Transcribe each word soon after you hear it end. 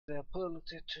the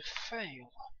ability to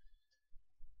fail.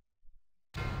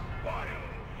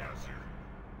 Biohazard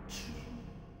 2.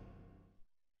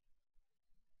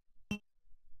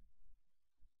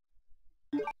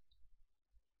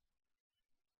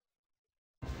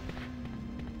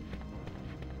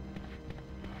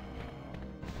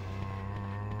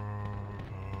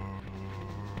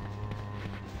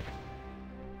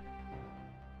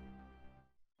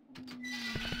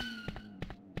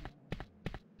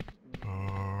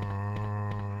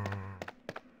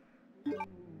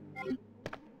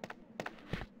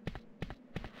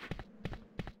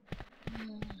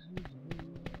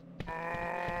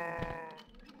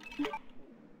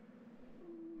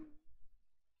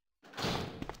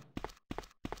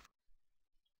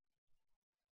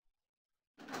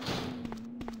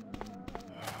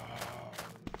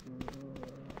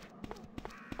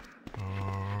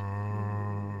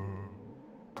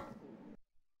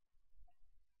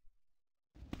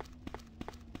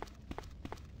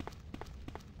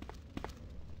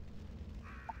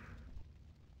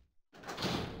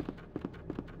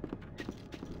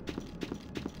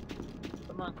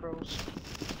 Come on, crows.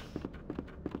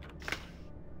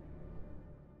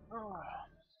 Oh.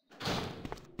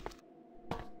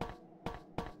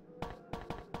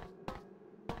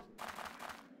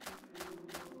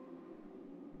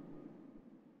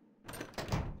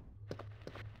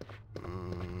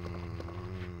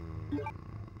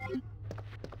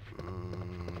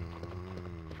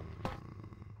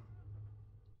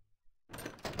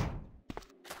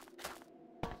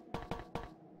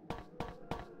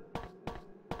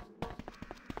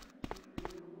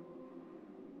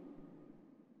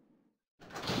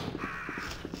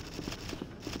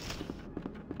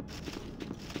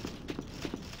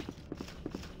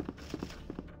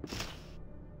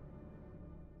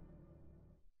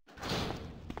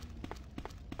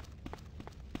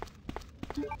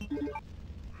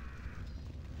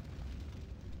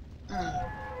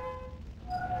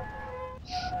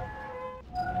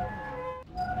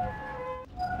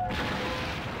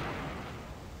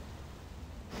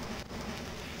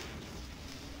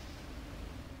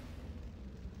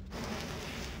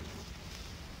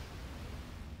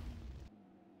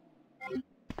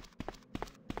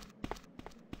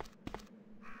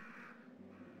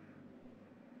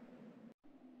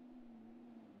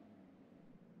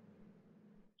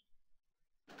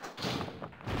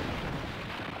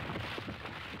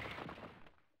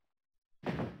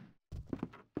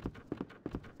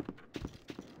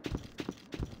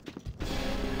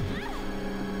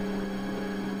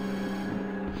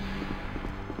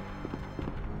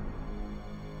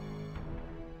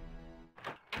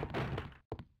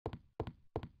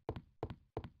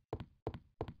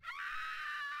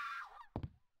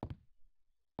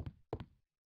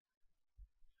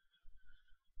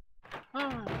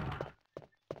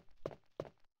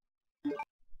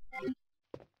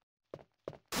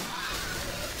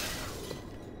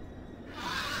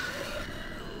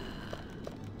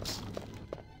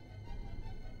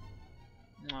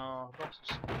 Oh, that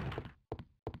is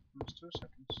almost 2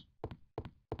 seconds.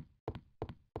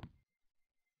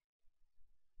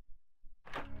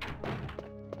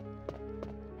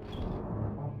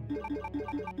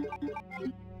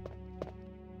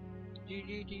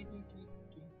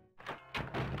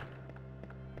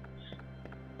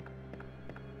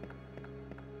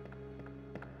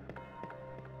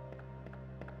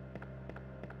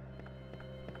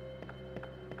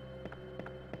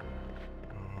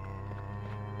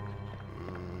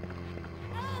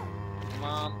 Come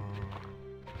on.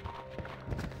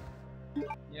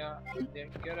 Yeah, there,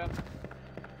 get up.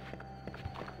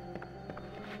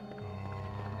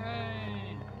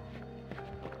 Hey.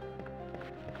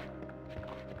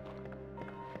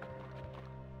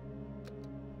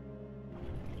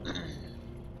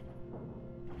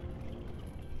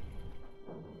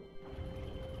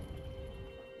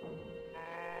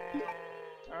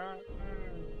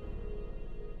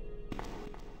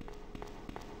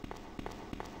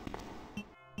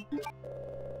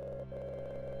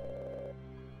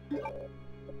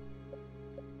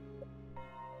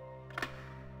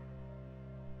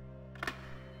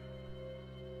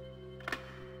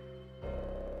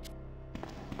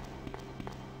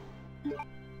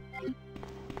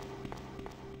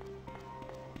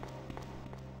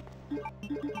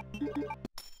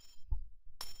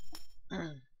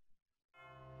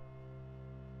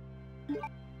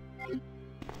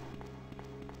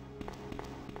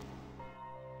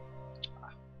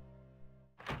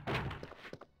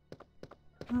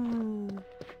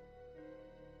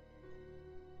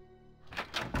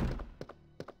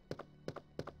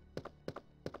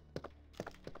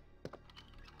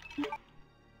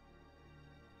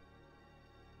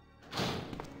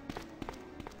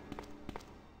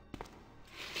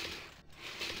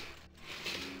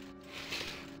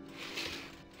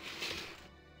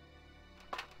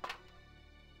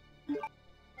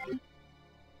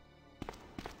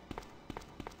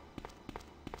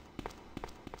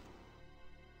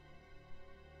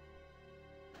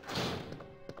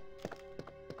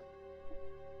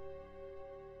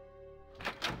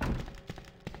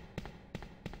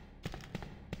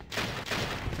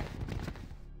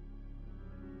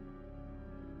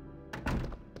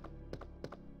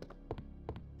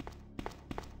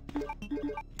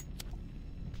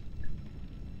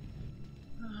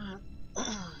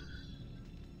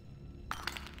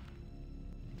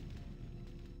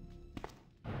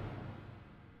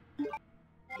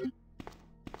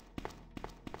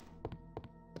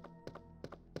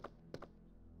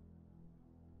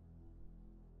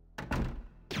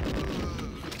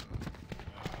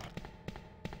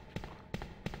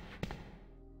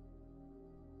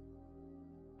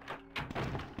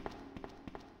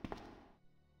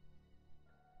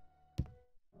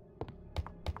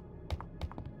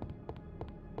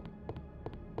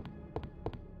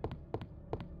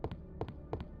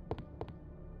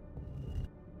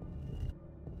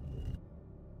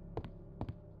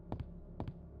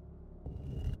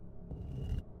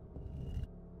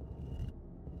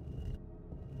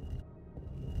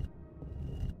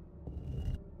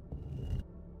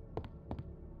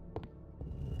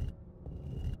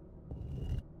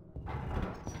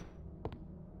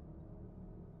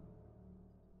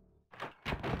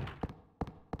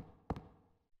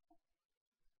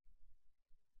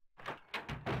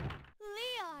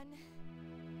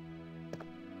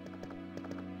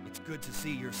 good to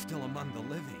see you're still among the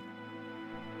living.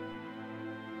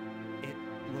 It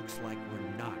looks like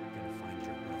we're not gonna find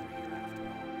your brother here after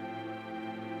all.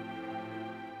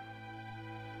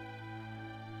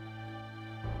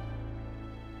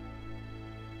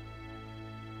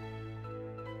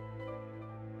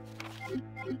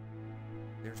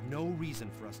 There's no reason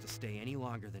for us to stay any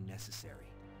longer than necessary.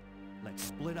 Let's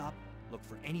split up, look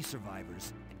for any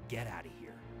survivors, and get out of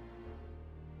here.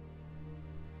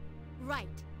 Right.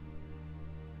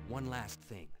 One last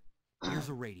thing. Here's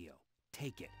a radio.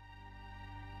 Take it.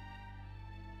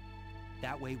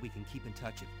 That way we can keep in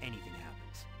touch if anything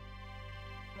happens.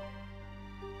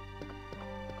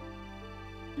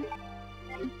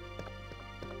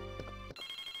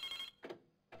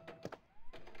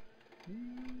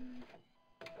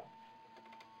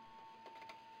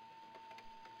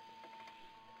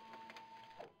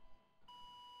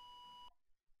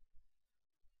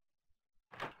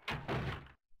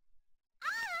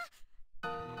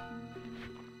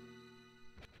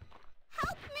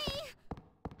 Help me!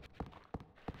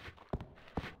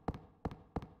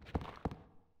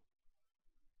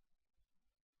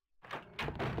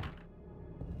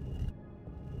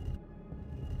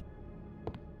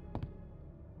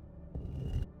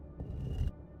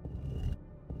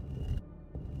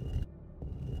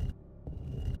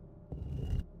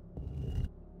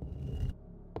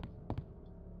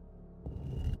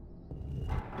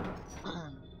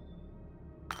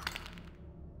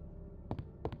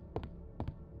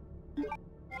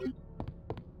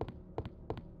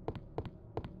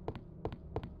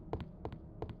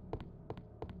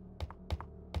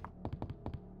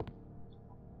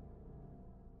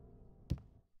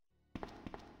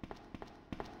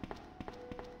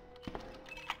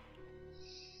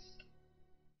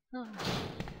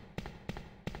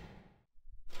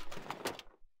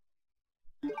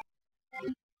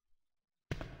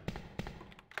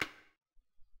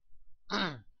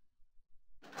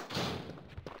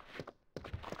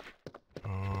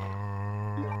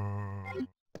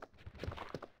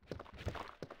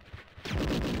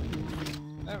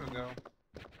 There we go.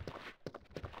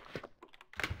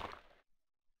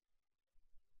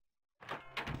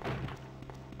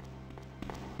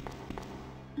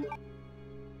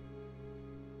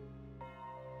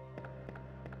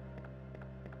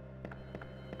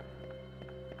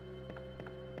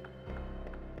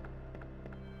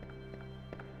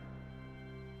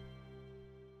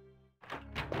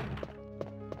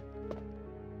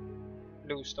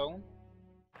 Bluestone.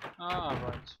 Ah,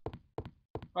 right.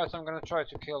 Right, I'm gonna try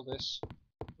to kill this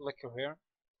liquor here.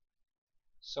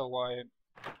 So I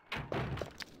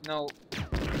know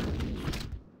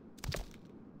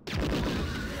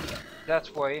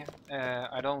that way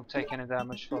I don't take any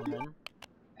damage from him.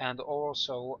 And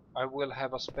also I will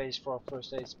have a space for a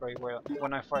first aid spray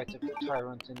when I fight the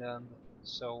tyrant in the end.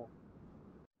 So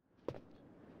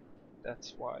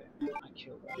that's why I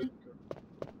killed that liquor.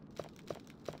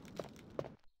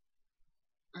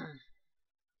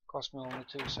 Cost me only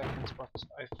 2 seconds, but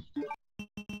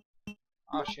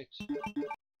ah, shit.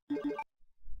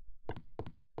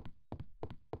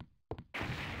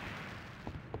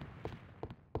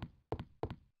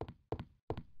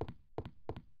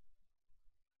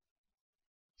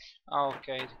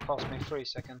 Okay, it cost me 3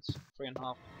 seconds,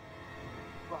 3.5.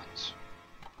 But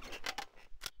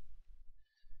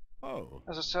Oh,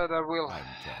 as I said, I will I'm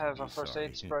have a terribly first sorry.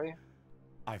 aid spray.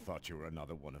 I thought you were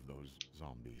another one of those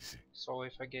zombies. So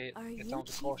if I get You down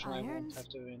to Chief caution, I won't Irons? have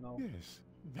to, you know, Yes,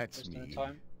 that's waste any me.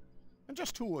 time. And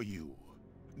just who are you?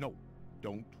 No,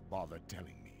 don't bother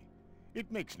telling me.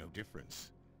 It makes no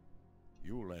difference.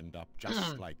 You'll end up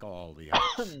just like all the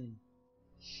others.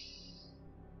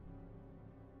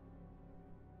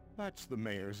 That's the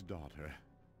mayor's daughter.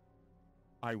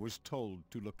 I was told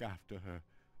to look after her,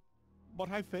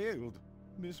 but I failed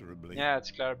miserably. Yeah,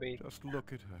 it's Clarby. Just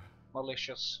look at her.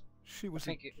 Malicious. She I was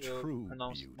think a it true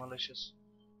pronounced beauty. malicious.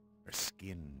 Her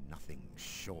skin nothing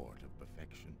short of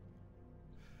perfection.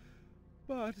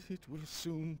 But it will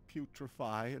soon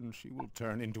putrefy, and she will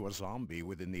turn into a zombie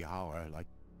within the hour, like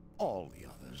all the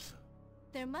others.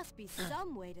 There must be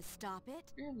some way to stop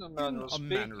it. In a manner of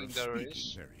speaking, there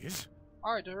is. There is.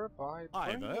 Either by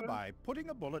Either by putting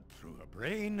a bullet through her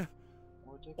brain,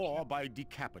 or or by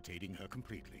decapitating her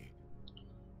completely.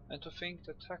 and to think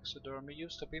that taxidermy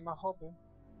used to be my hobby,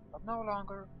 but no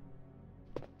longer.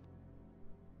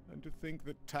 And to think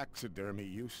that taxidermy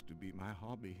used to be my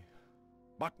hobby,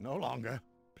 but no longer.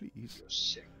 Please. You're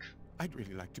sick. I'd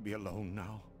really like to be alone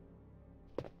now.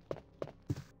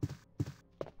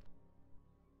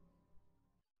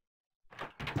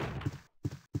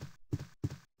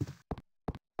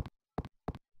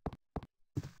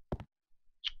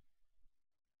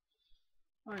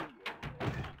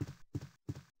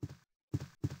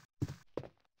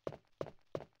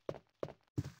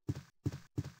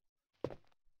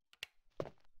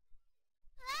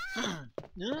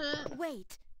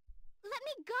 Wait. Let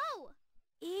me go!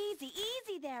 Easy,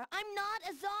 easy there. I'm not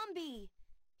a zombie.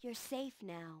 You're safe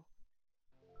now.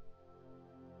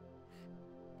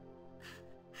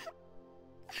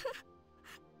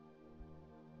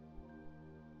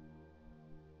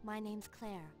 My name's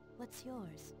Claire. What's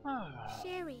yours?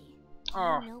 Sherry. Do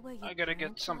Oh, you know where your I gotta get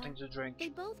parents something are? to drink. They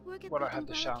both work at Well, the I had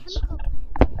the Umbrella chance. Chemical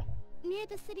Plant, near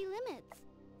the city limits.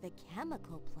 The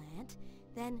chemical plant?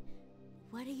 Then,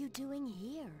 what are you doing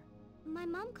here? My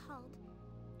mom called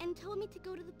and told me to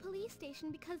go to the police station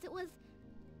because it was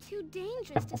too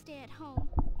dangerous to stay at home.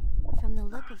 From the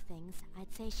look of things,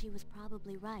 I'd say she was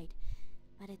probably right.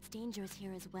 But it's dangerous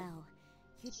here as well.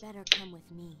 You'd better come with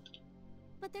me.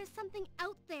 But there's something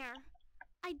out there.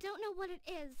 I don't know what it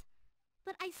is,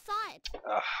 but I saw it.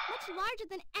 Much larger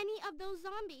than any of those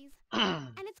zombies.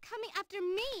 And it's coming after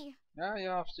me.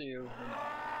 Yeah, after you.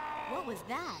 What was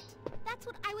that? That's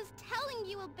what I was telling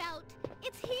you about.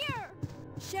 It's here.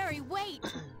 Sherry, wait.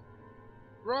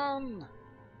 Run!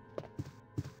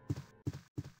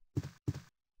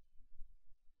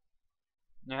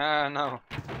 Yeah, no.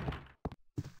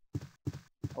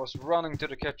 I was running to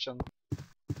the kitchen.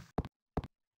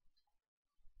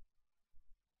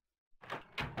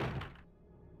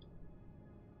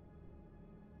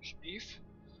 Chief?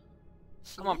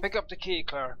 Come on, pick up the key,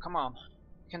 Claire. Come on.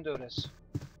 You can do this.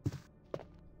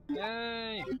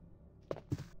 Yay!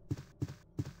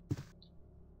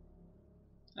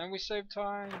 And we save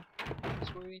time.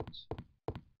 Sweet.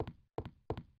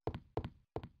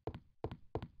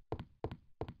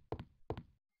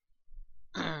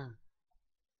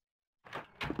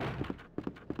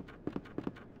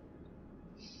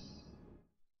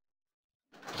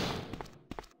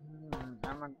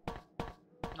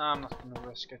 I'm not gonna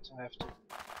risk it. I have to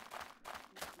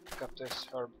pick up this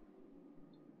herb.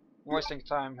 I'm wasting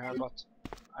time here, but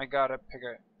I gotta pick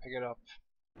it up.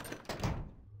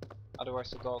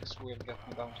 Otherwise the dogs will get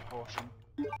me down to caution.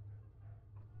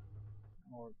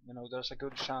 Or, you know, there's a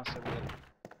good chance they will.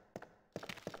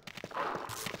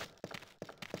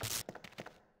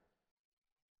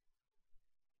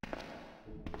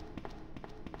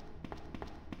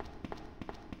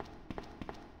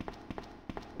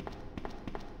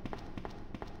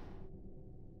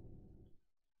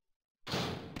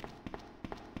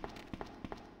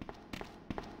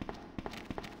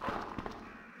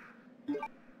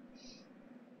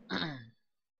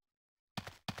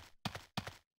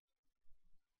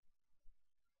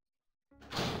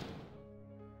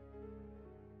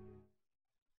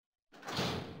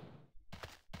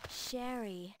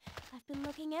 Sherry, I've been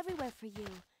looking everywhere for you.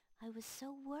 I was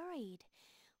so worried.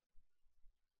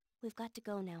 We've got to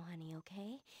go now, honey,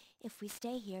 okay? If we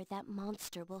stay here, that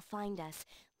monster will find us.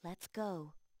 Let's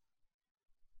go.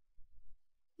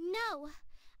 No,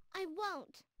 I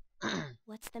won't.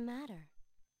 What's the matter?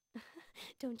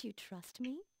 Don't you trust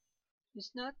me?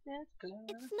 It's not that, Claire.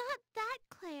 It's not that,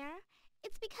 Claire.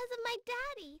 It's because of my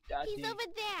daddy. Daddy. He's over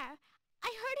there.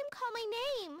 I heard him call my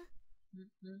name.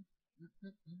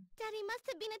 Daddy must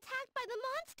have been attacked by the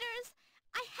monsters.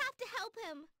 I have to help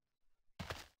him.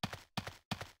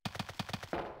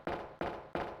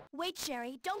 Wait,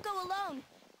 Sherry. Don't go alone.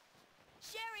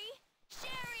 Sherry!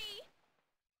 Sherry!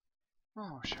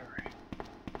 Oh, Sherry.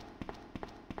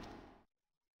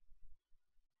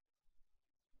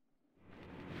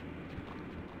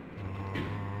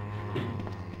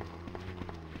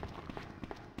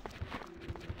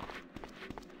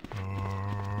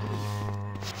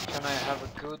 Can I have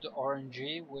a good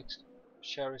RNG with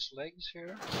Sherry's legs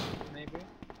here? Maybe?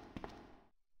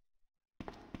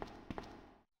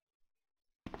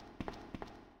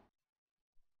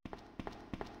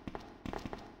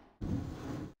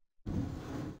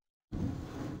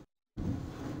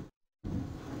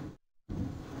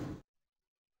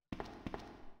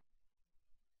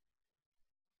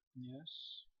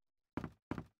 Yes.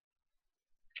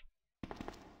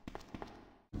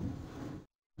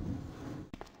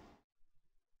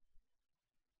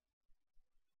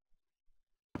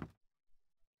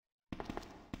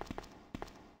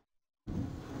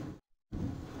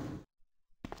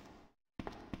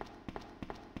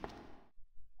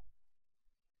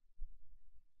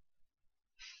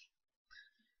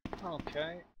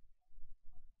 Okay.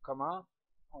 Come on.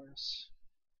 Oh, yes.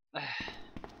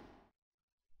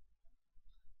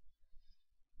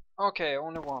 Okay,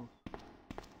 only one.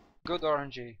 Good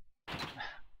RNG.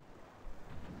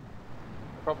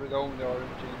 Probably the only RNG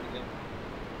in the game.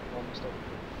 Almost over.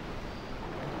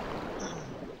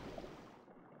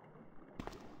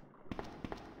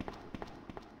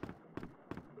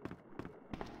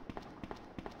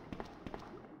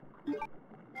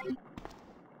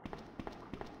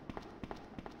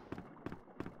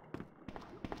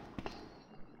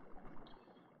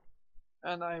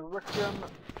 And I reckon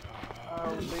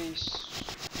I'll be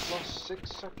plus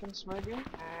 6 seconds maybe?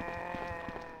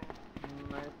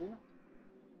 Maybe.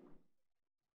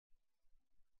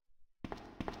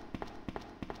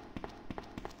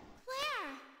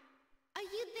 Claire! Are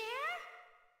you there?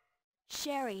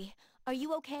 Sherry, are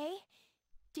you okay?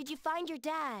 Did you find your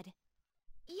dad?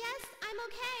 Yes, I'm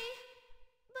okay.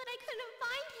 But I couldn't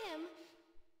find him.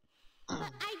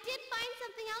 But I did find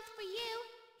something else for you.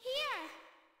 Here!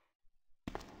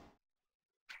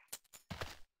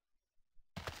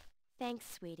 Thanks,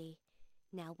 sweetie.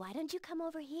 Now why don't you come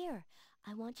over here?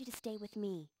 I want you to stay with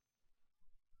me.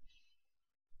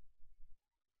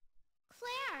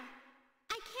 Claire!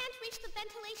 I can't reach the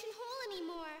ventilation hole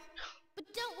anymore.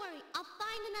 But don't worry, I'll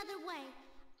find another way.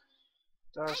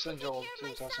 Darazanjoll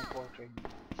 2014.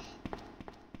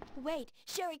 Wait,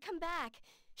 Sherry, come back!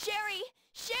 Sherry!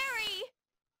 Sherry!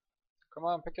 Come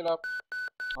on, pick it up.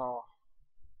 Oh.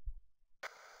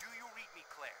 Do you read me,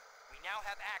 Claire? We now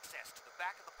have access to the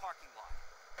back of the parking lot.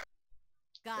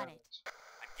 Got it.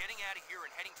 I'm getting out of here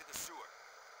and heading to the sewer.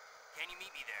 Can you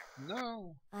meet me there?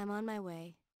 No. I'm on my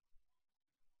way.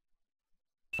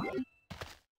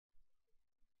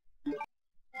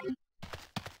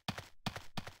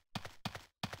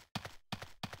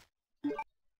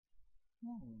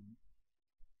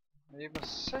 I even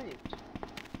saved.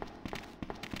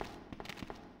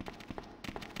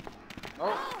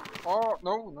 No. Oh,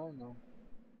 no, no, no.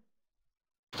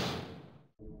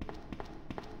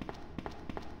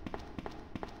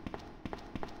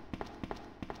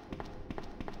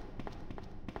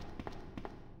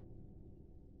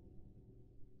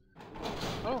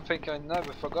 I don't think I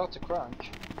never forgot the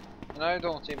crank. And I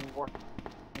don't even work,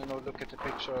 look at the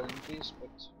picture in these, but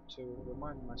to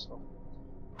remind myself.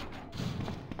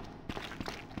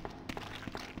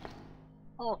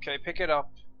 Okay, pick it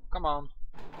up. Come on.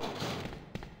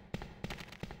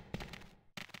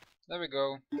 There we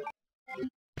go.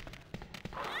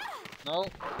 No.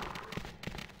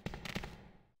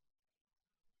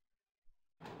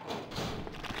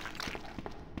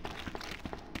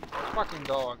 Fucking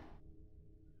dog.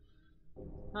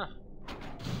 Huh.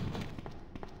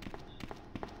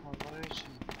 Oh, what is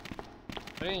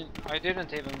she? I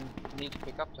didn't even need to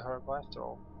pick up the herb after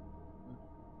all.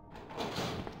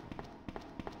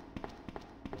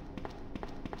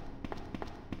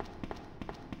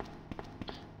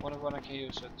 Wonder when I can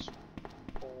use it.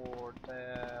 For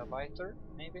the lighter,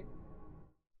 maybe?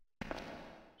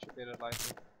 Should be the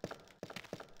lighter.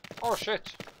 Oh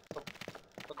shit!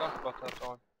 Forgot about that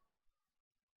dog.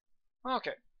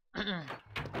 Okay.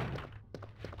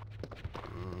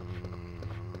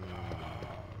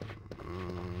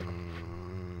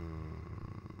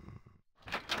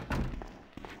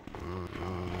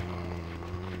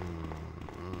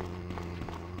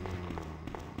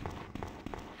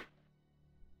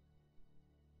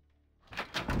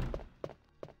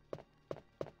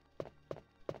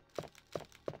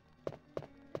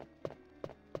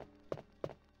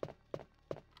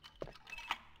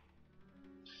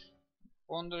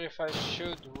 Wonder if I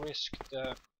should risk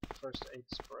the first aid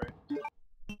spray.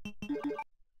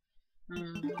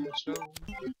 Slow.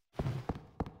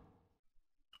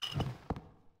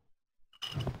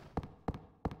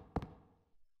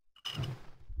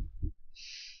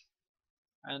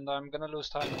 And I'm gonna lose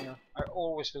time here. I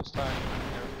always lose time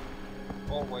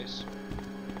here. Always.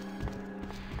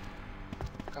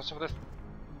 Because of the...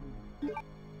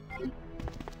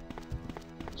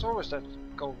 It's always that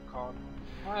gold card.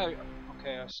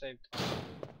 Okay, I saved.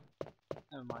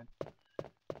 Never mind.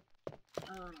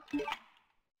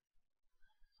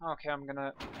 Okay, I'm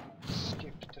gonna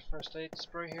skip the first aid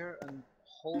spray here and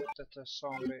hope that the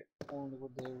zombie only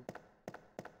will do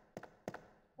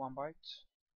one bite.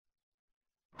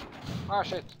 Ah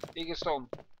shit, Eagle Stone.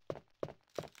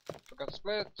 Forgot to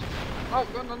split. Oh,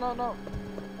 no, no, no.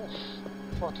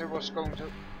 Oof. Thought he was going to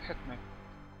hit me.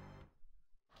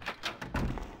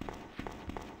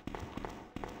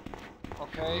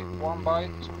 Okay, one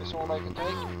bite is all I can take.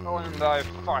 Oh, and I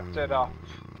fucked it up.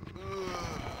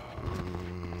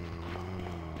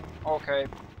 Okay,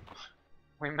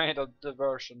 we made a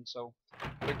diversion, so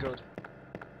we're good.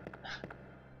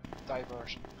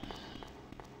 Diversion.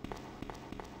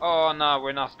 Oh no,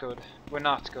 we're not good. We're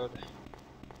not good.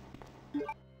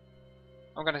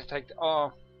 I'm gonna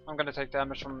take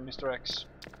damage from Mr. X.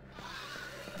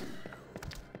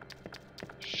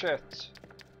 Shit.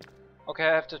 Okay,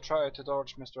 I have to try to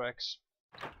dodge Mr. X.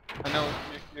 I know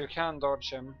you can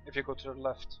dodge him if you go to the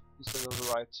left instead of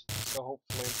the right. So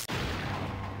hopefully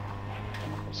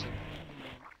we'll see.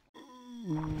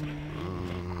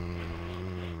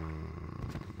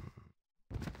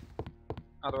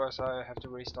 Otherwise I have to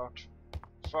restart.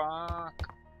 Fuck.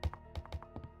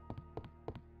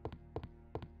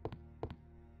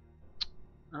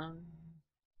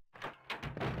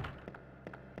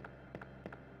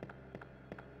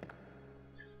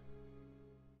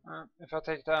 If I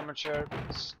take damage here,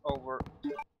 it's over.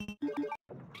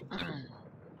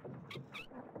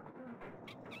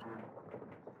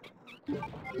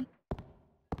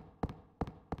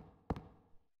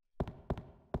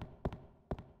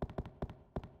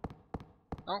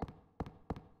 Oh.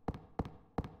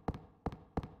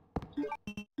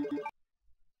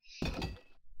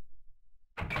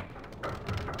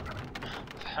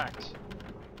 Fact.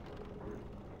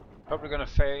 Probably gonna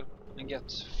fail and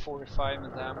get 45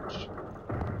 in damage.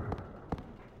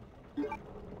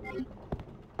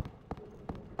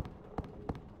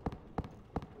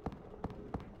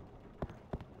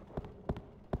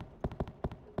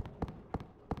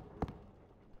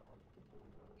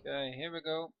 Okay, here we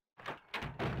go.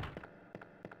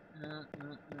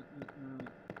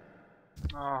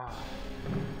 Oh.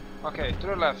 Okay, to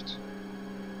the left.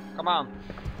 Come on.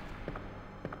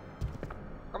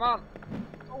 Come on.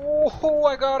 Oh,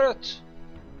 I got it!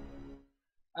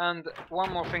 And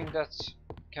one more thing that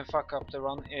can fuck up the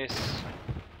run is...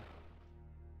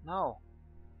 No.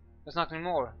 There's nothing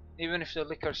more. Even if the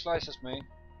liquor slices me,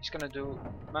 he's gonna do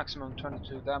maximum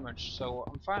 22 damage, so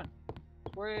I'm fine.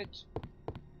 Sweet.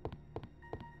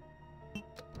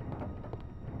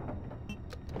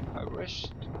 I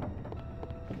wished.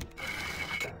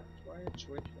 Sweet,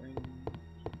 sweet, sweet.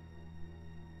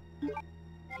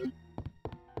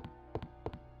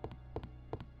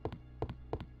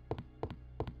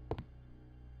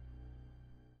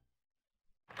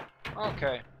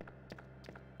 Okay.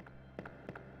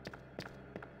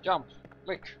 Jump.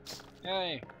 Click.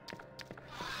 Yay.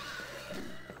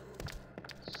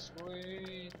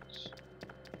 Sweet.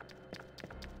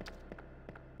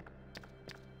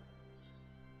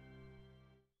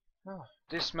 Oh,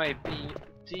 this may be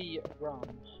the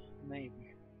run. Maybe.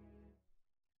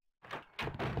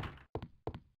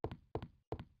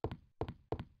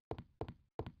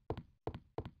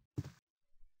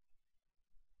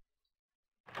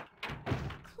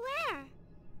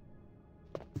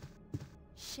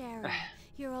 Sharon,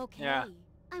 you're okay. Yeah.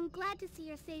 I'm glad to see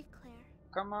you're safe, Claire.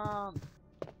 Come on.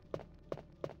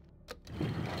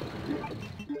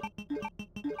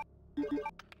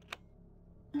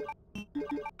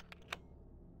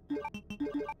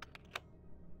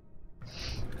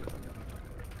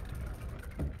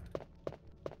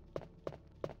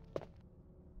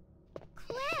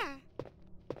 Claire!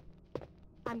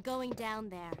 I'm going down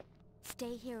there.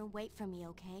 Stay here and wait for me,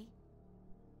 okay?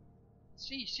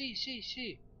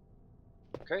 See.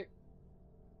 Okay.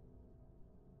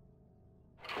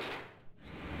 I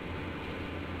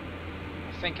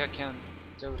think I can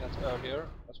do that earlier.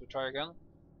 Let's try again.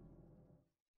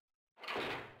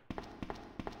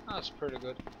 That's pretty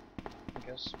good, I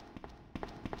guess.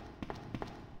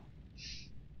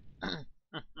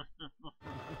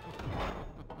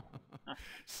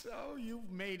 So you've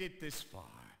made it this far.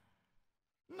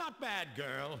 Not bad,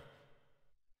 girl.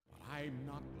 But I'm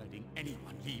not letting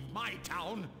anyone leave my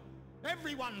town.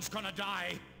 Everyone's gonna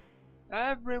die.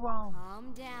 Everyone!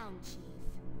 Calm down, Chief.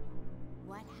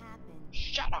 What happened?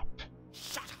 Shut up!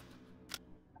 Shut up!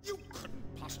 You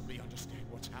couldn't possibly understand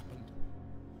what's happened.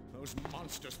 Those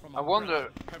monsters from I wonder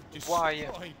have why,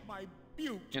 destroyed my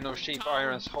beautiful you know, Chief town.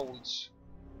 Irons holds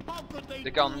How could they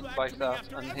the do gun that like to me that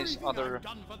after and his everything other I've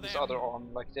done for them?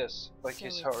 arm like this, like So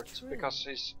he's it's hurt, true. because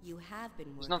he's You have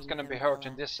been not working gonna with be hurt in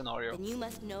Umbrella. this scenario. Then you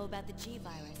must know about the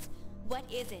G-Virus. What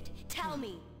is it? Tell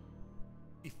me!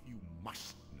 If you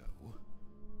must know,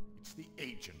 it's the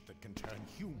agent that can turn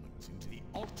humans into the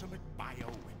ultimate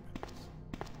bioweapons.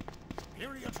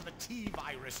 Superior to the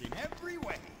T-Virus in every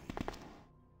way.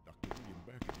 Dr. William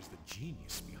Birkin is the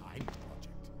genius behind the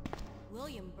project.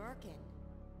 William Birkin.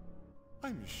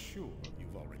 I'm sure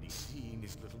you've already seen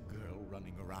his little girl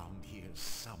running around here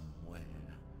somewhere.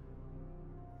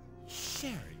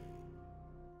 Sherry,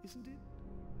 isn't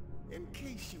it? In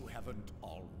case you haven't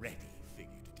already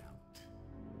figured it out.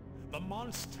 The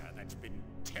monster that's been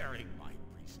tearing my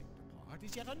precinct apart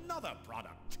is yet another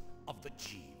product of the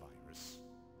G-Virus.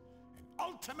 An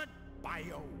ultimate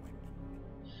bioweapon.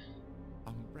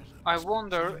 Umbrella I must be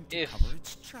wonder trying to if cover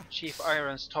its tracks. Chief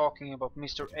Irons talking about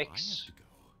Mr. Where do I X. have to go?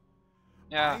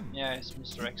 Yeah, I'm it's going to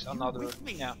Mr. X, take you another, with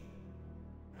me. yeah.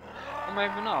 Or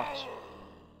maybe not.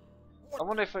 I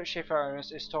wonder if Chief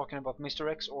Irons is talking about Mr.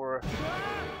 X or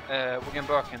William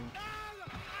Birkin.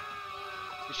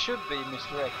 It should be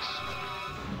Mr. X.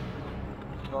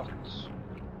 But...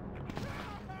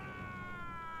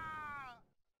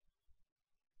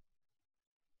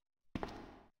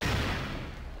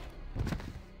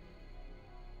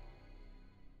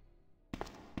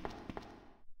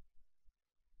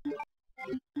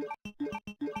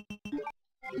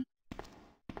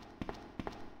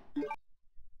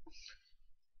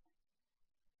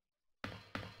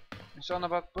 on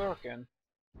about Birkin.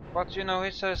 But you know,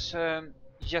 it says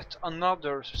yet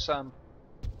another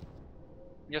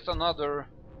yet another,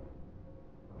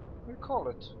 what do you call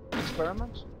it?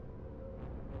 Experiment?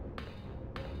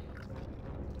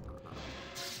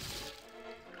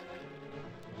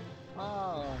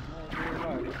 Oh, no, you're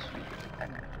right.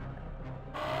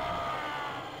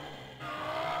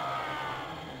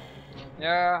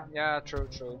 Yeah, true,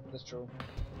 that's true.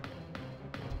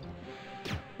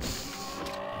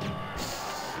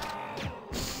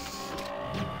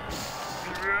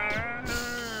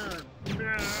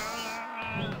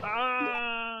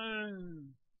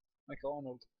 Like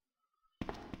Arnold.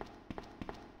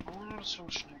 Arnold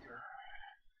Schwarzenegger.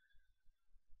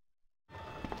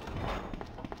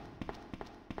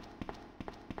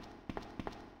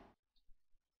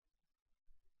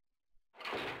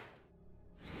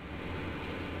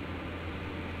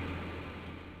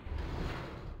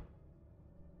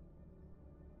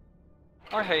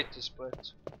 I hate this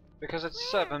split, because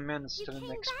it's 7 minutes to the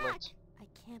next split. I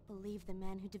can't believe the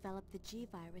man who developed the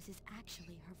G-virus is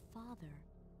actually her father.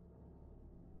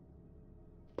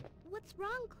 What's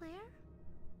wrong, Claire?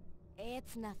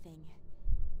 It's nothing.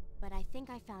 But I think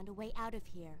I found a way out of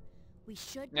here. We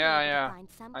should be able to find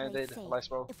someplace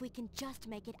safe if we can just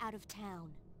make it out of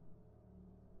town.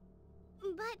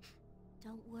 But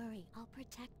don't worry, I'll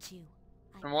protect you.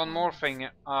 And one more thing, you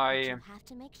have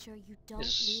to make sure you don't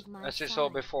leave my as you side. saw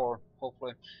before,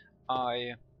 hopefully,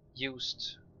 I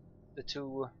used the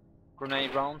 2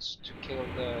 grenade rounds to kill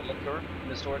the liquor in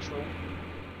the storage room.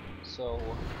 So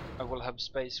I will have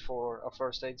space for a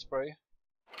first aid spray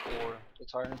for the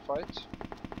tyrant fight.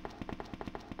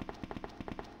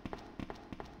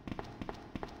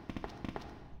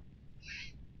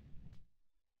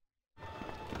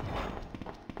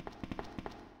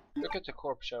 Look at the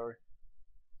corpse, Sherry.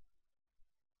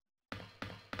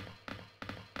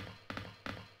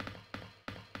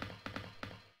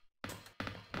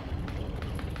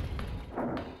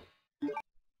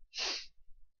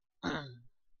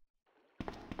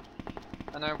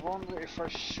 And I wonder if I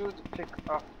should pick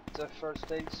up the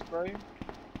first aid spray.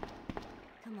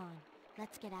 Come on,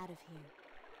 let's get out of here.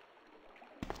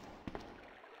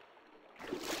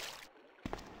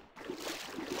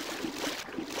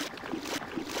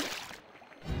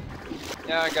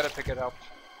 Yeah, I gotta pick it up.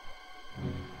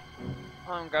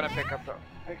 I'm gonna pick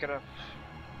it up.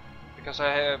 Because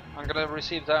I'm gonna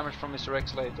receive damage from Mr.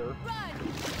 X later.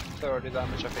 30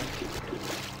 damage, I think.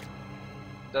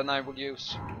 Then I will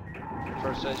use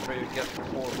first aid spray you get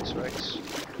before Mr. X.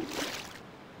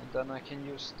 And then I can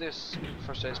use this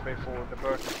first aid spray for the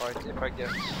Birkin fight if I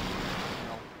get,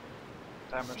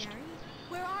 damaged. Sherry,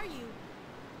 where are you?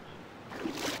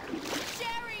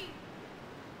 Sherry!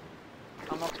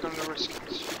 I'm not gonna risk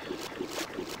it.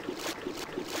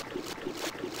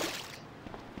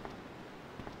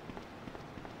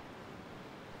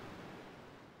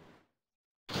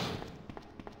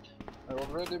 I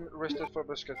already risked it for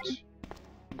biscuits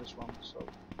in this one, so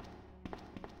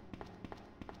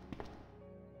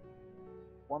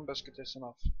 1 biscuit is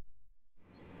enough.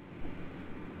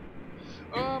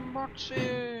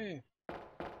 Moxie!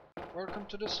 Welcome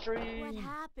to the stream! What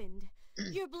happened?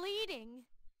 You're bleeding!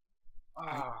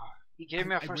 He gave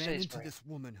me a first I ran aid into spray. this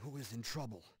woman who is in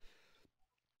trouble.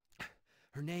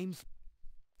 Her name's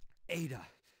Ada.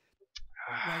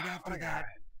 Right after that,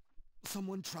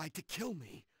 someone tried to kill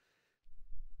me.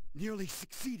 Nearly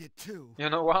succeeded too. You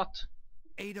know what?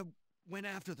 Ada went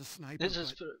after the sniper. This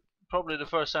is probably the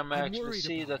first time I I'm actually worried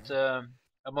see about that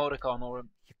emoticon or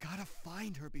you gotta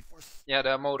find her before. yeah, the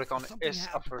emoticon something is a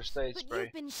happens. first aid But spray.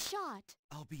 you've been shot.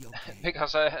 I'll be okay.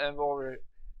 Because I have already,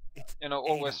 It's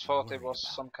always Ada thought I'm it was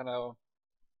worried some kind of,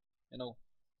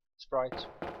 Sprite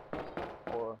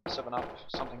or 7-Up,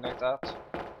 something like that.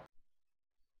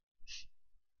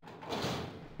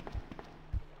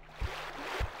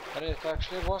 But it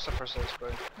actually was a first aid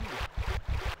spray.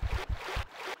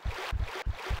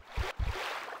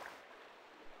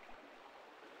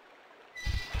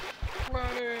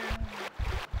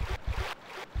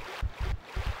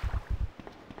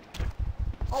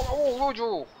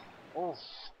 Oh.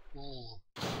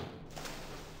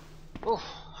 Oh.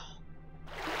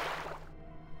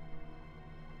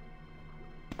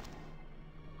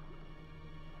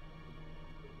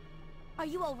 Are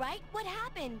you alright? What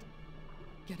happened?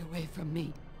 Get away from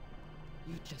me.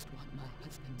 You just want my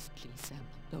husband's G sample,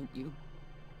 don't you?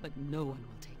 But no one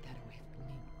will take that away from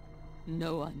me.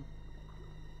 No one.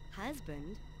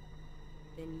 Husband?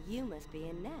 Then you must be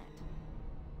Annette.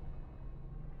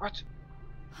 What?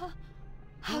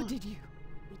 How did you?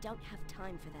 We don't have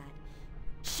time for that.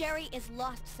 Sherry is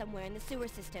lost somewhere in the sewer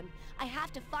system. I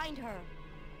have to find her.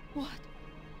 What?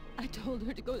 I told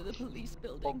her to go to the police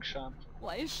building. Bogshamp.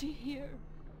 Why is she here?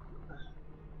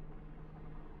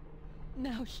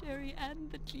 Now Sherry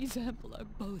and the G sample are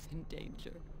both in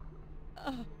danger.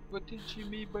 What did she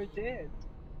mean by that?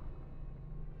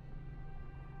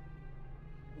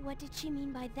 What did she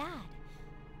mean by that?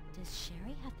 Does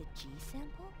Sherry have the G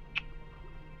sample?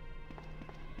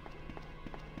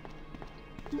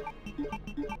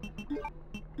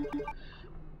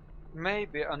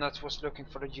 Maybe Annette was looking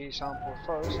for the G sample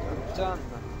first, and then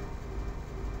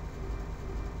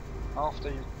after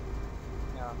you...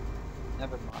 yeah,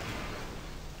 never mind.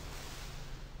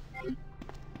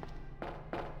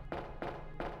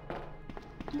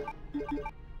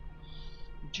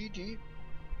 GG.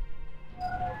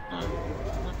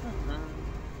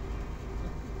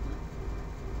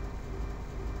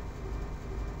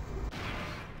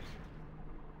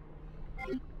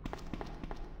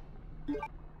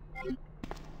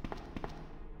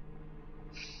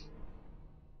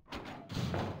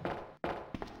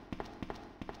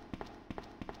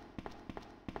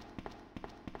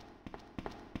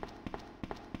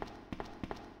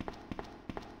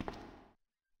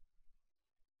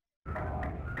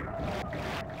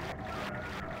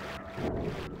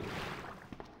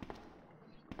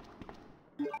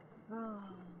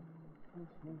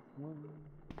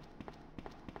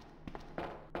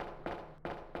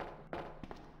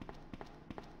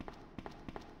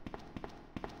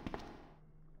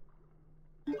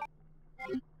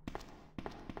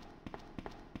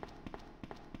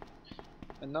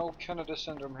 And no Kennedy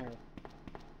syndrome here.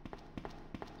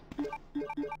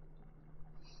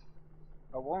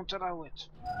 I won't allow it.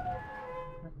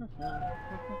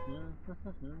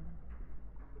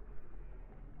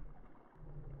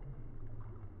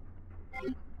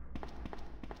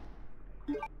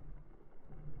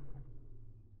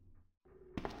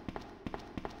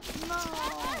 No!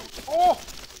 Oh!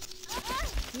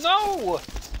 No!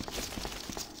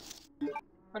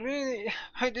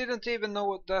 I didn't even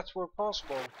know that was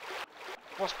possible.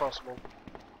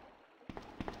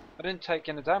 I didn't take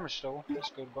any damage though. That's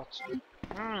good, but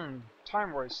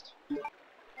time waste.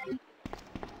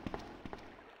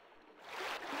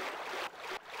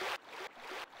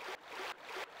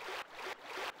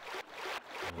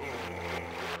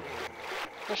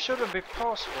 That shouldn't be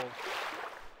possible.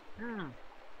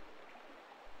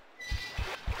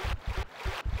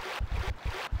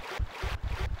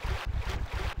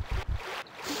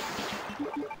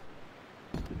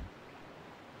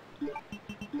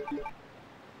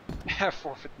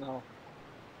 Forfeit now.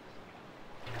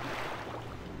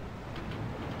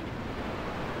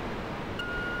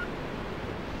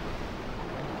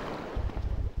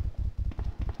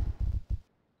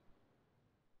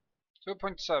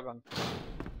 $2.7.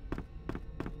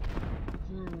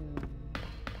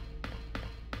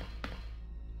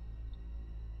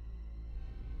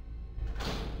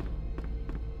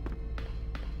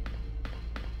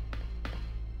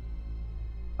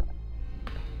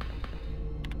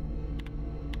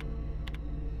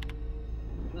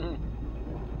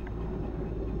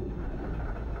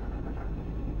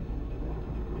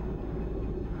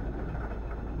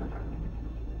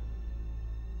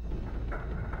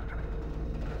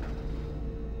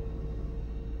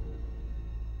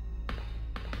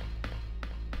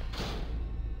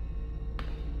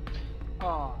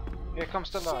 Ah, here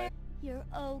comes the lie. You're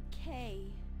okay.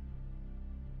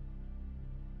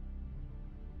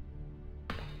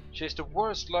 She's the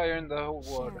worst liar in the whole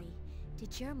world. Sherry,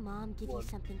 did your mom give you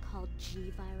something called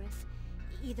G-virus?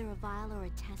 Either a vial or a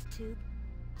test tube?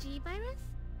 G-virus?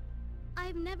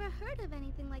 I've never heard of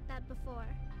anything like that before.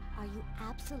 Are you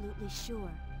absolutely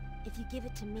sure? If you give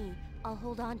it to me, I'll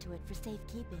hold on to it for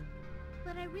safekeeping.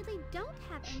 But I really don't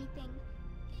have anything.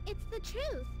 It's the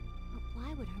truth. But why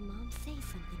would her mom say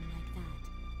something like that?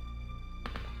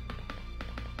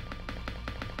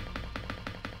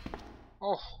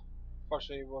 Oh, first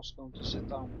she was going to sit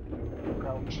down,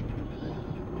 crouch.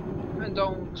 And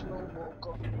don't walk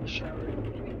on me, Sherry.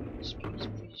 Please, please,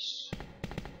 please.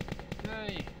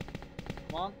 Yay.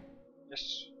 Come on.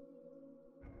 Yes.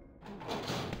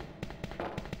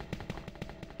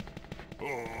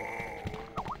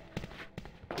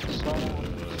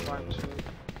 Someone is trying to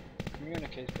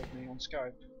communicate with me on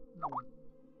Skype.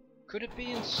 Could it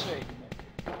be insane?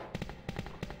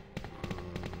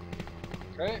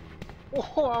 Okay.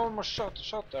 Oh, I almost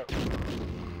shot there.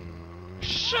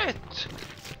 Shit!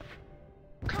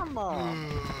 Come on!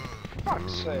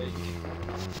 Fuck's sake!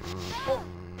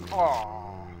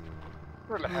 Oh,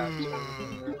 really had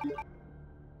to.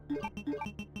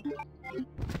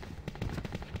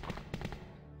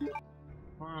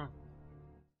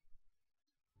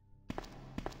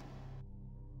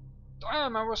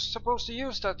 Damn, I was supposed to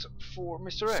use that for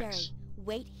Mr. Sherry, X.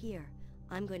 wait here.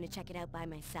 I'm going to check it out by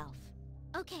myself.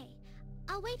 Okay,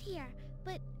 I'll wait here,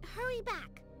 but hurry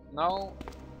back. No.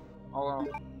 Oh,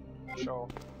 sure.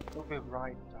 We'll be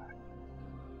right back.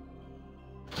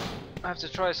 I have to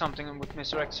try something with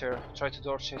Mr. X here. Try to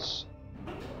dodge his...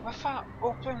 Vad fan?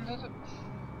 Open the...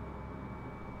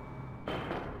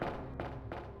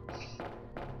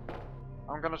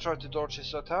 I'm gonna try to dodge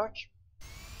his attack.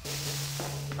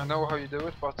 I know how you do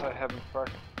it, but I haven't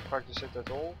practiced it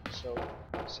at all, so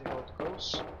let's see how it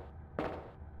goes.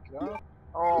 Get up.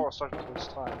 Oh, started to lose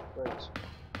time. Great.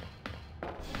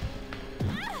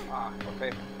 Ah, okay.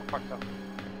 I fucked up.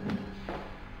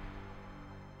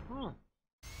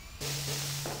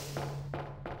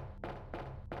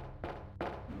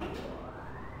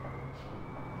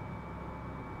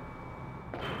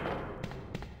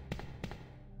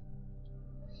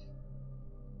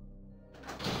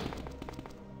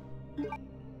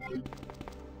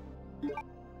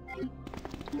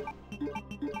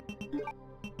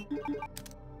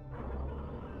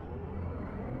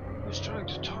 He's trying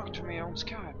to talk to me on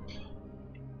Skype.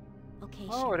 Okay,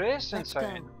 Oh, it Sherry, is let's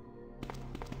insane.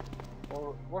 go.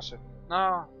 Or was it?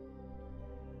 No.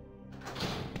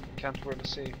 Can't really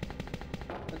see.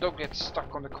 The dog gets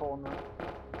stuck on the corner.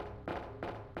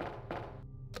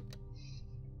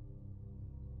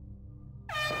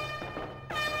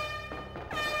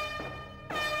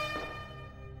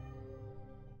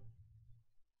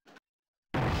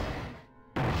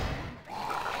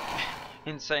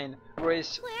 Insane.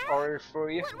 Race Claire?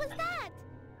 RE3. What was that?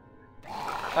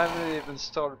 I haven't even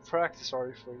started practice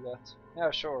RE3 yet.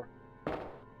 Yeah, sure.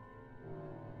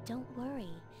 Don't worry.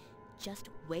 Just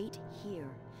wait here.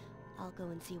 I'll go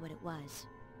and see what it was.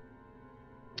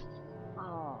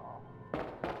 Oh.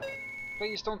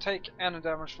 Please don't take any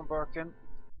damage from Birkin.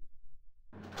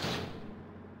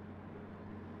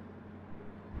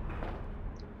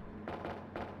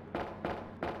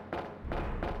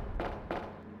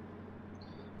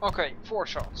 Okay, 4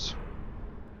 shots.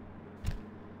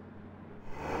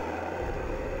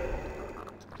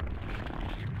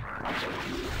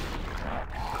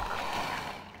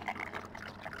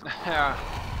 Yeah.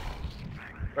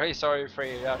 Very sorry for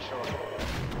you, yeah, sure.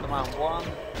 Come on, 1, 2,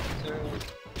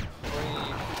 3,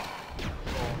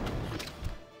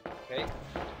 4. Okay.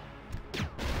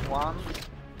 1.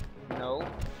 No.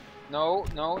 No,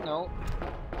 no, no.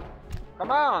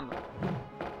 Come on!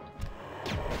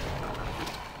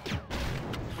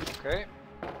 Okay.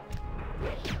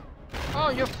 Oh,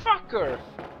 you fucker!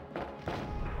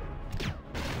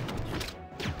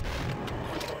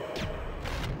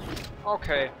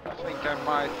 Okay, I think I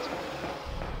might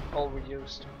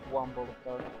overused one bullet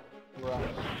there.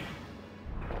 Right.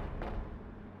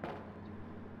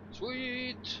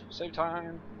 Sweet! Save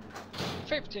time.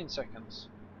 15 seconds.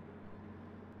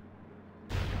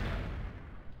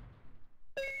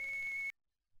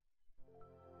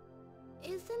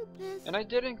 Isn't this... And I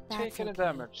didn't That's take any okay.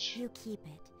 damage. You keep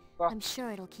it. But I'm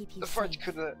sure it'll keep you the safe. fight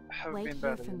could have Wait been here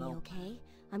better, for you me, know. okay?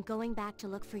 I'm going back to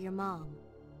look for your mom.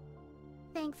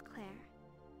 Thanks, Claire.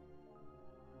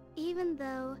 Even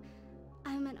though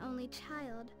I'm an only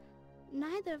child,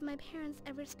 neither of my parents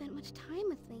ever spent much time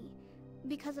with me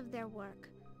because of their work.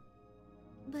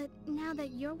 But now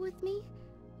that you're with me,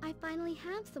 I finally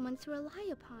have someone to rely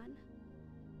upon.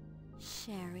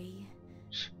 Sherry.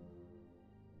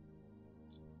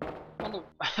 On the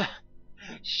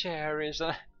Sherry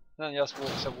then just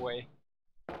walks away.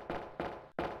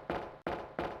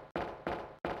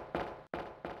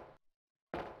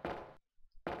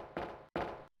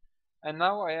 And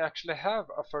now I actually have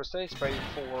a first aid spray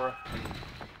for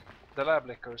the lab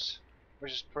liquors,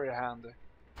 which is pretty handy.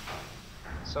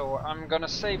 So I'm gonna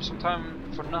save some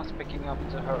time for not picking up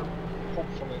the herb,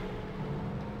 hopefully.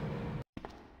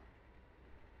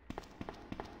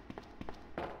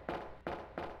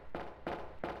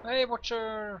 Hey,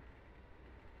 Watcher!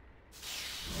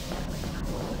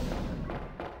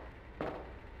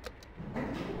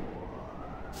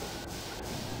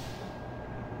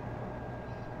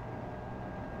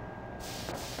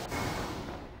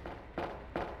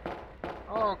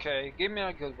 Okay, give me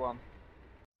a good one.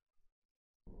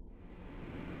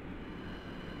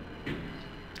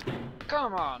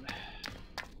 Come on!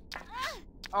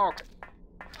 Okay.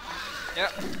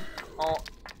 Yeah. Oh,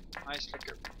 nice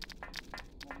liquor.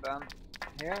 And then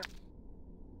here.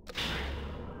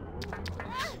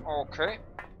 Okay.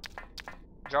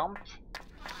 Jump.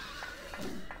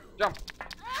 Jump.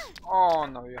 Oh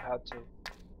no, you had to.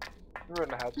 You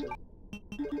really had to.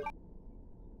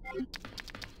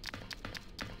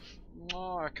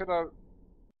 No, I could have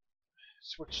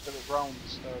switch the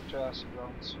rounds to acid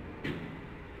rounds.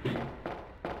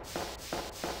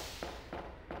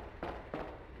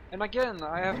 And again,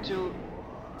 I have to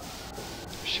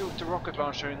shoot the rocket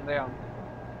launcher in the end.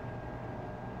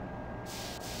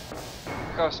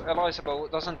 Because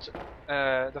Elizabeth doesn't,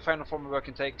 the final form of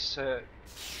working take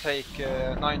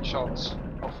 9 shots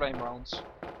of flame rounds.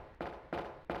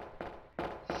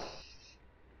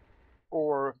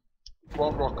 Or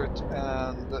 1 rocket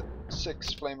and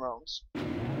 6 flame rounds.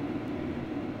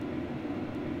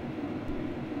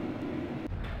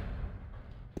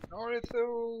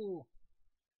 Naruto!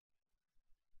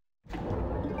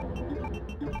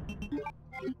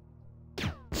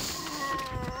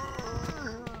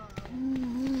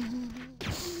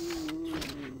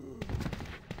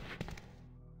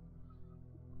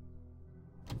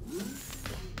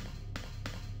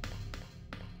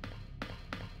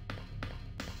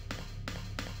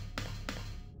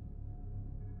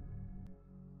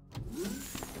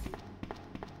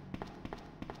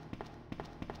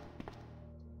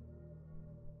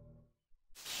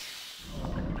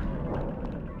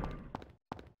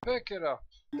 Pick it up.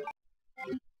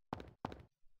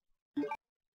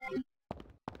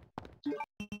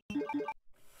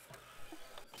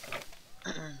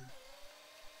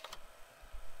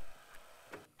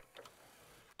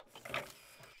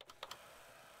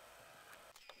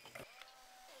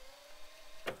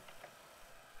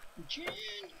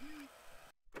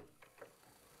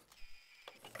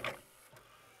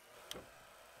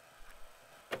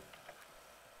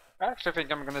 I actually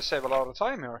think I'm gonna save a lot of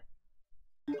time here.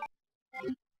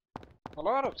 A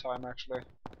lot of time, actually.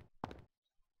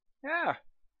 Yeah.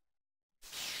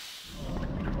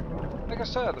 Like I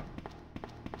said,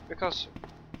 because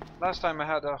last time I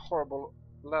had a horrible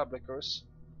lab liquors,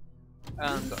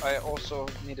 and I also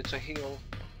needed to heal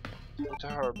with a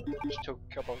herb, which took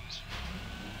about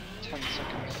 10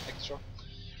 seconds extra.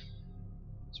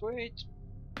 Sweet.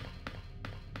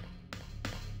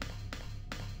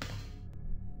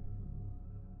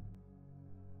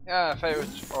 Yeah, favorite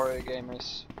horror game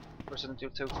is Resident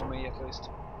Evil 2 for me, at least.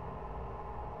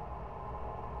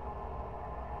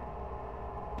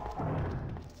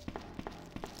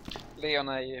 Leon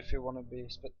A if you want to be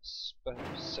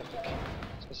specific.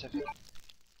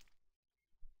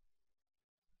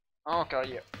 Okay,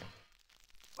 yeah.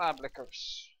 Lab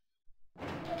liquors.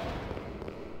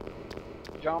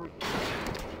 Jump.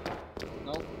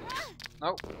 Nope.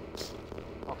 Nope.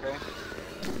 Okay.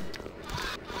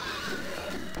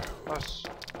 Plus.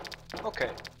 Okay.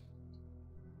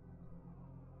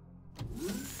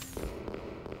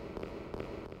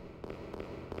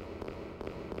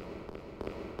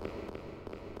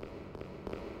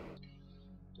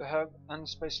 Do I have any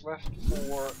space left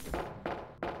for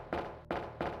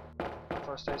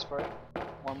first aid spray?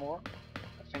 One more?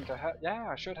 I think I have. Yeah,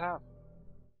 I should have.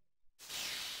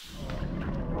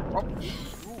 Oh.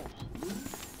 Ooh.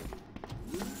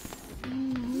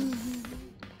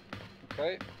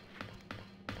 Okay.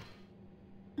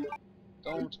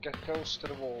 Don't get close to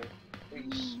the wall,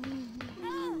 please.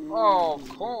 Oh, of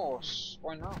course.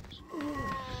 Why not?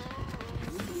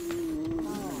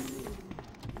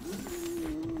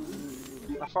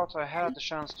 I thought I had the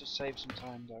chance to save some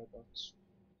time there, but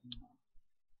no.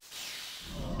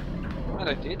 And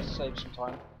I did save some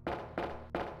time.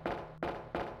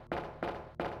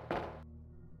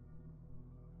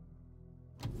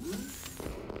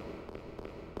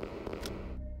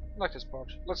 I like this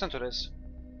part. Listen to this.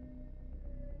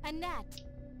 Annette!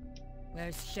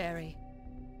 Where's Sherry?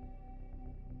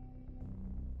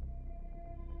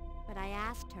 But I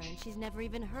asked her and she's never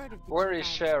even heard of the Where G is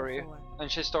virus Sherry? before. And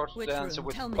she starts Which to answer room?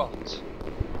 with Tell me. but.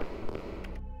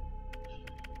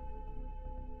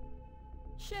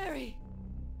 Sherry!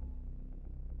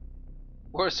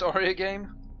 Where's Arya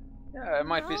game? Yeah, it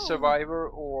might be No. Survivor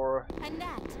or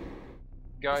Annette!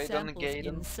 Gaiden. Samples Gaiden.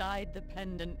 inside the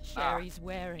pendant Sherry's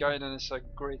wearing. Gaiden is a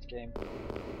great game.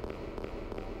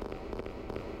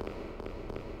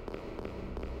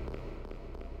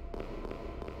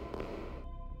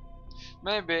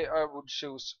 Maybe I would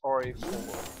choose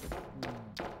RE4.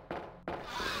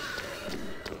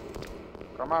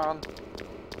 Come on.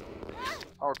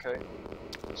 Okay.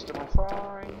 Still on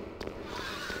fine.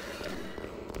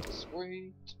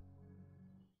 Sweet.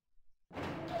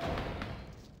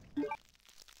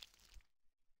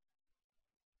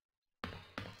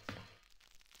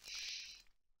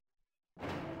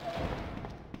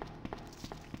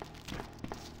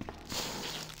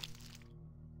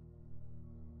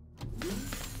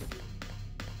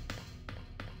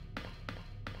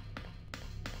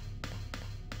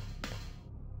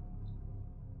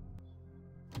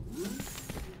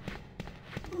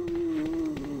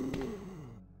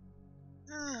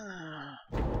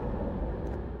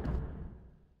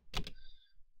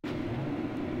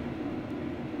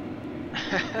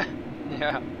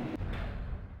 Yeah.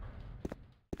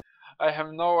 I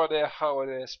have no idea how it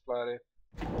is, bloody.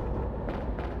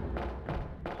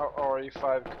 How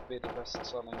RE5 could be the best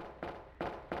selling.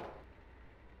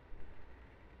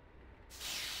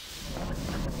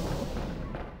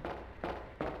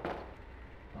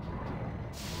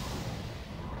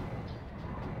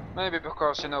 Maybe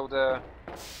because, you know, the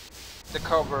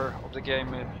cover of the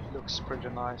game, it looks pretty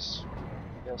nice,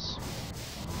 I guess.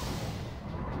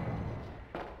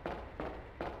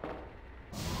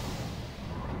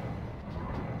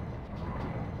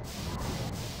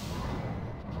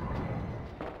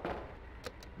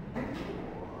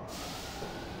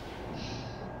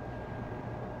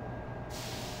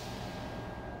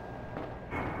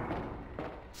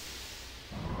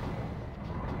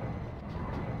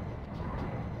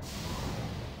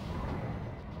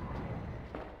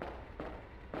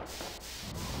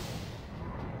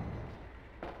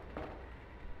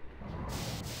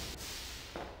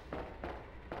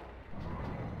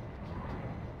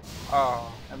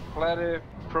 And Pletty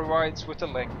provides with the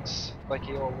links, like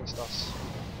he always does.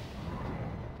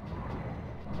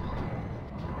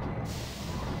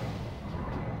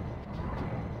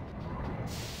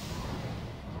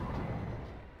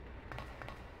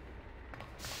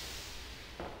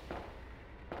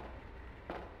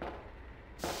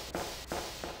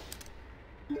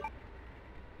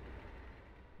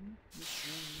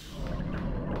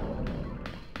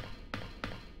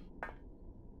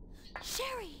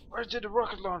 Where did the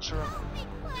rocket launcher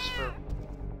disappear?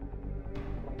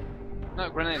 No,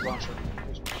 grenade launcher.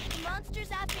 The monster's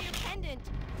after your pendant.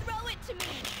 Throw it to me.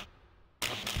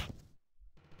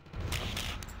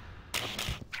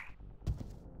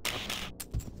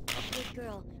 Good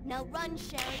girl. Now run,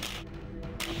 Sherry.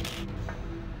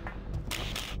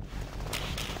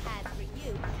 As for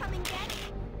you, come and get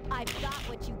it. I've got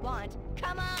what you want.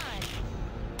 Come on.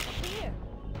 Here.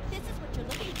 This is what you're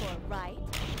looking for, right?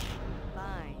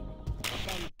 Fine.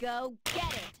 Then go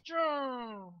get it!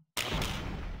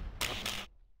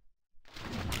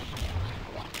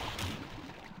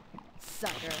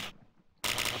 Sucker. The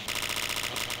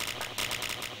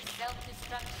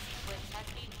self-destruct sequence has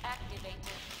been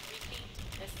activated. Repeat,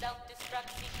 the self-destruct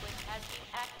sequence has been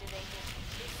activated.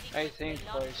 This sequence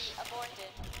will not be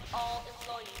aborted. All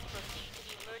employees proceed to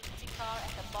the emergency car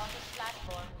at the bottom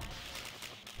platform.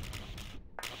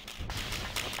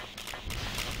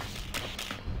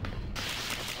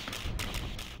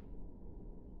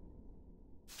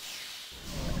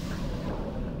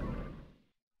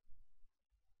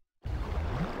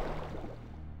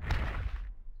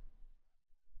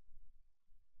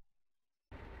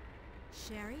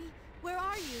 Sherry, where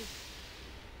are you?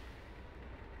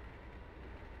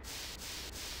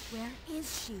 Where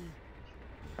is she?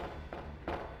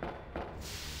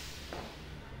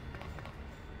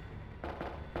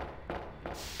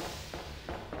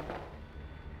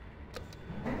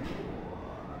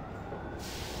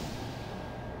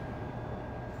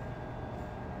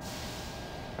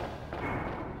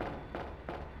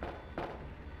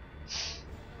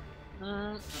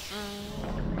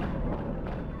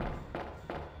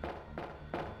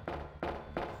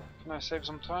 Can I save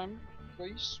some time,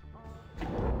 please?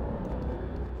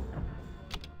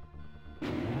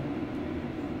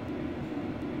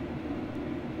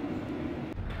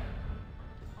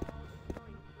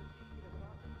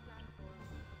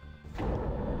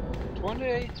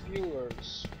 $28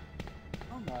 viewers.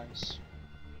 Oh, nice.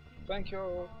 Thank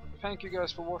you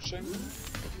guys for watching.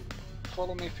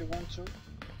 Follow me if you want to.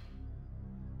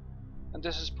 And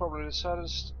this is probably the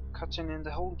saddest cutscene in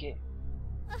the whole game.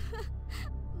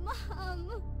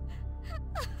 Mom!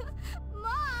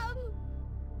 Mom!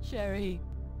 Sherry,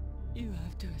 you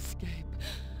have to escape.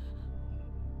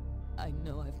 I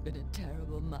know I've been a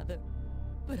terrible mother,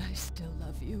 but I still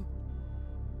love you.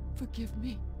 Forgive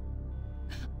me.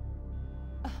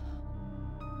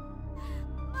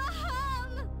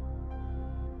 Mom!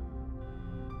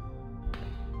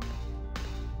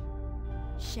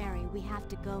 Sherry, we have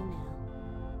to go now.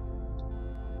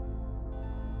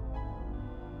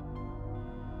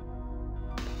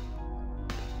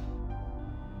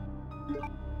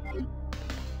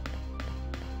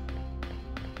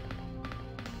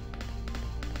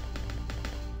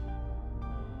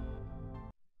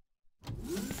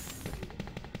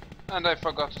 And I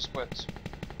forgot to split.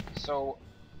 So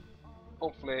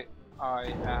hopefully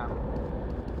I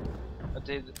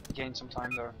did gain some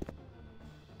time there.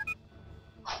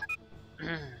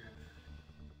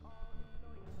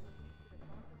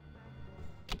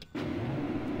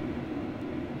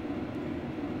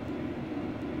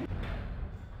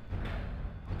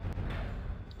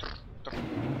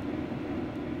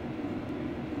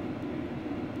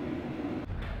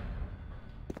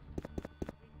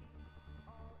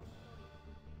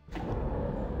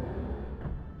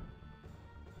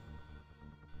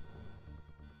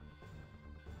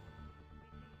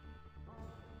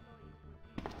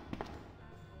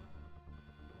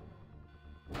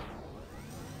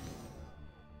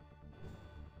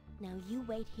 Now you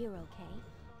wait here, okay?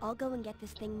 I'll go and get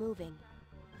this thing moving.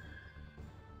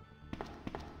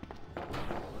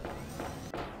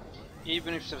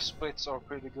 Even if the splits are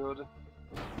pretty good,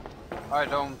 I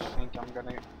don't think I'm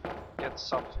gonna get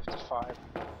sub 55.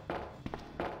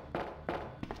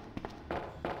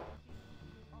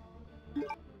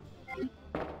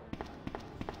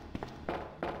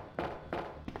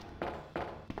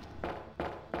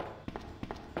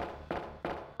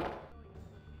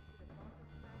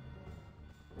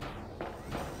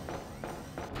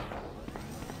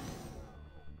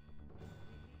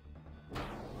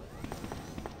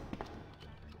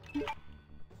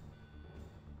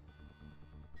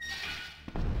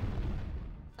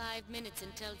 Minutes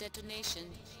until detonation.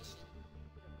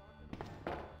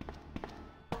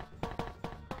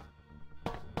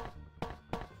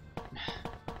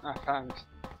 Ah, thanks.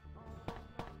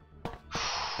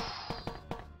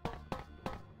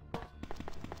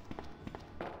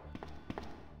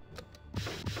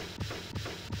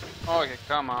 Okay,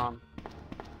 come on.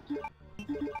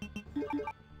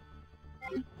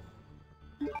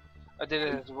 I did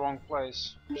it at the wrong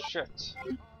place. Shit.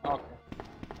 Okay.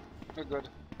 We're good.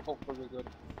 Hopefully we're good.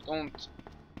 Don't.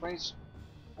 Please.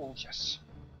 Oh, yes.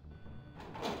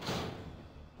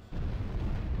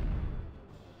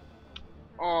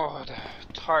 Oh, the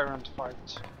tyrant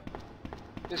fight.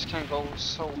 This can go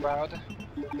so bad.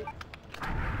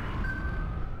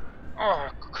 Oh,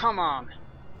 come on.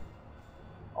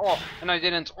 Oh, and I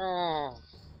didn't. Oh.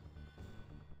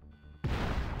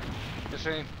 You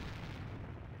see?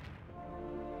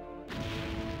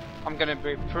 I'm gonna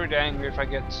be pretty angry if I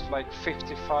get like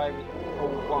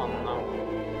 5501 now.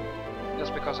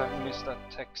 Just because I missed that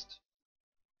text.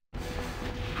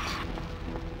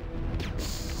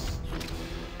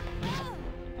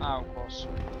 Ah, of course.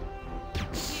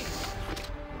 Here.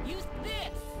 Use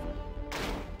this.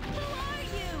 Who are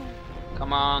you?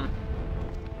 Come on.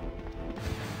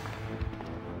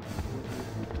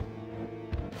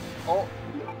 Oh,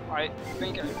 I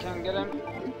think I can get him.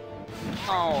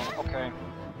 Oh, okay.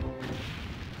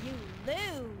 You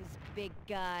lose, big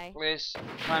guy. Please,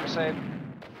 time save.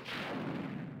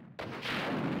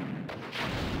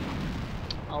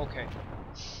 Okay.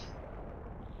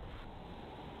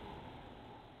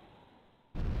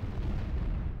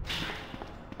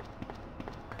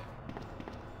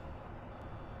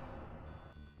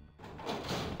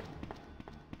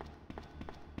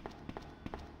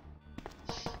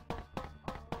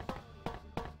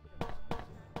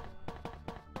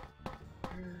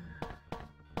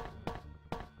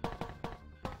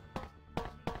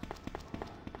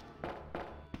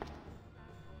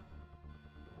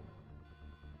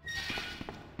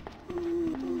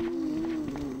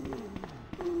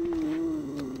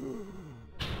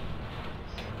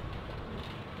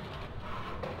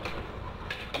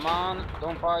 Come on,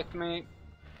 don't bite me.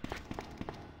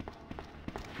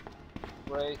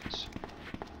 Great.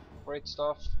 Great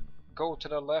stuff. Go to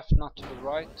the left, not to the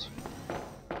right.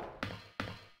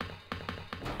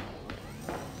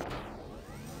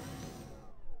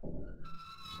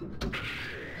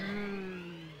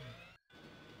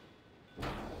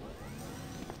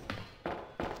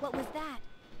 What was that?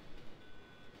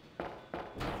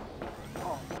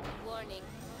 Oh. Warning.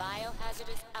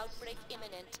 Biohazardous outbreak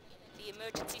imminent. The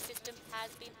emergency system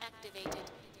has been activated.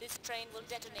 This train will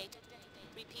detonate.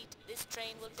 Repeat, this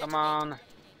train will detonate. Come on.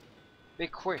 Be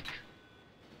quick.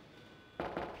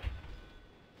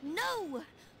 No!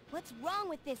 What's wrong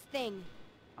with this thing?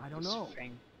 I don't This know.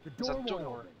 thing. The It's door a won't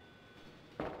door.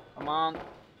 open. Come on.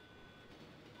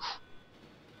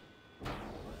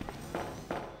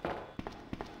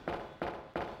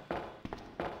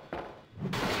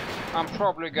 I'm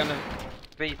probably gonna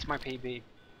beat my PB.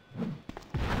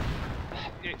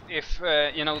 If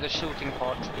you know, the shooting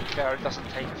part there doesn't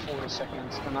take 40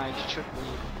 seconds, then I should be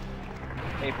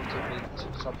able to beat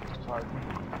sub 55.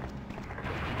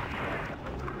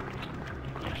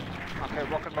 Okay,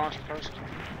 rocket launcher first.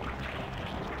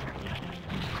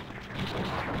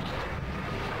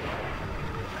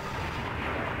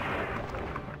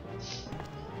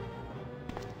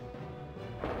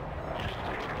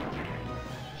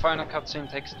 Final cutscene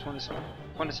takes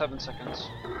 27 seconds.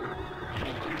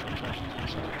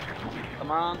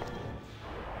 Come on.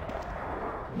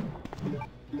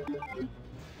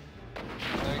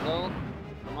 There you go.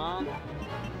 Come on. 1,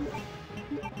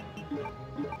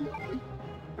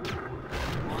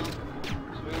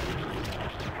 2,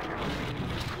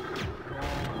 4,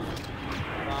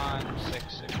 5,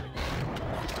 6, 6.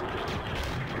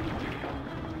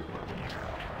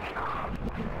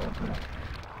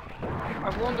 I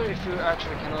wonder if you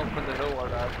actually can open the door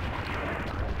there.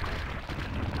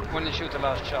 when you shoot the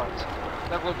last shot.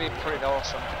 That would be pretty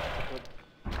awesome. It would.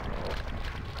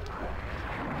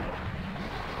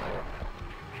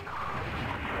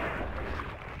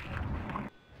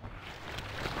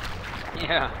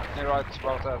 Yeah, you're right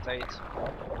about that, 8.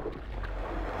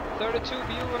 32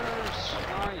 viewers!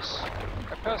 Nice!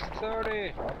 I passed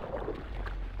 30!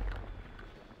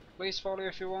 Please follow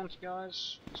if you want,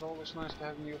 guys. It's always nice to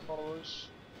have new followers.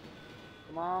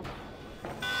 Come on.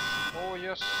 Oh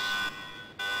yes!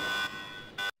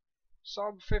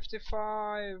 Sub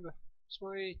 55!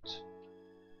 Sweet!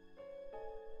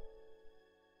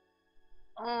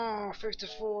 Oh,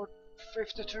 54!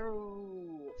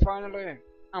 52! Finally!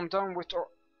 I'm done with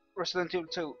Resident Evil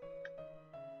 2.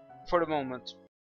 For the moment.